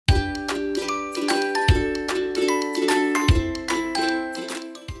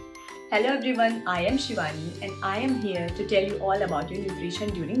Hello everyone, I am Shivani and I am here to tell you all about your nutrition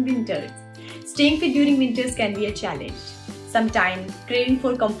during winters. Staying fit during winters can be a challenge. Sometimes craving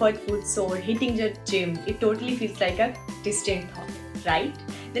for comfort foods or hitting the gym, it totally feels like a distant thought, right?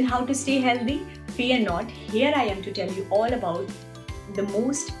 Then how to stay healthy? Fear not, here I am to tell you all about the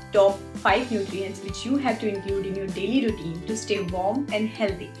most top 5 nutrients which you have to include in your daily routine to stay warm and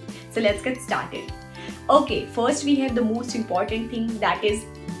healthy. So let's get started. Okay, first we have the most important thing, that is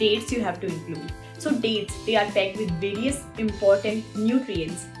dates you have to include. So dates, they are packed with various important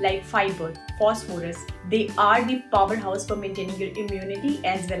nutrients like fiber, phosphorus. They are the powerhouse for maintaining your immunity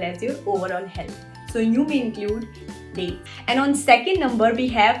as well as your overall health. So you may include dates. And on second number we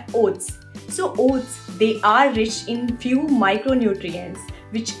have oats. So oats, they are rich in few micronutrients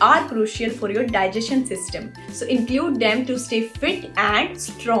which are crucial for your digestion system. So include them to stay fit and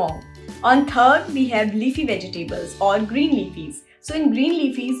strong. On third, we have leafy vegetables or green leafies. So in green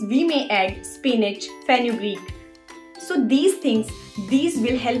leafies, we may add spinach, fenugreek. So these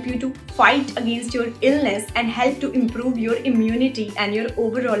will help you to fight against your illness and help to improve your immunity and your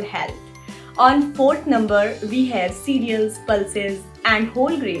overall health. On fourth number, we have cereals, pulses and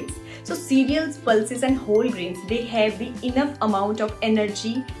whole grains. So cereals, pulses and whole grains, they have the enough amount of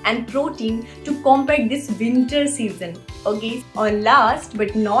energy and protein to combat this winter season. Okay, on last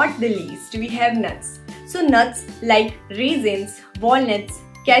but not the least, we have nuts. So nuts like raisins, walnuts,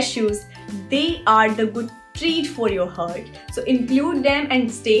 cashews, they are the good treat for your heart. So include them and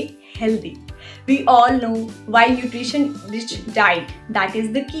stay healthy. We all know while nutrition-rich diet, that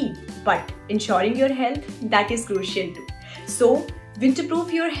is the key, but ensuring your health, that is crucial too. So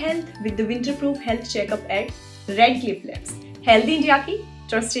winterproof your health with the Winterproof Health Checkup at Redcliffe Labs. Healthy India ki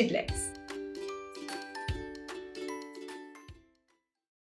trusted labs.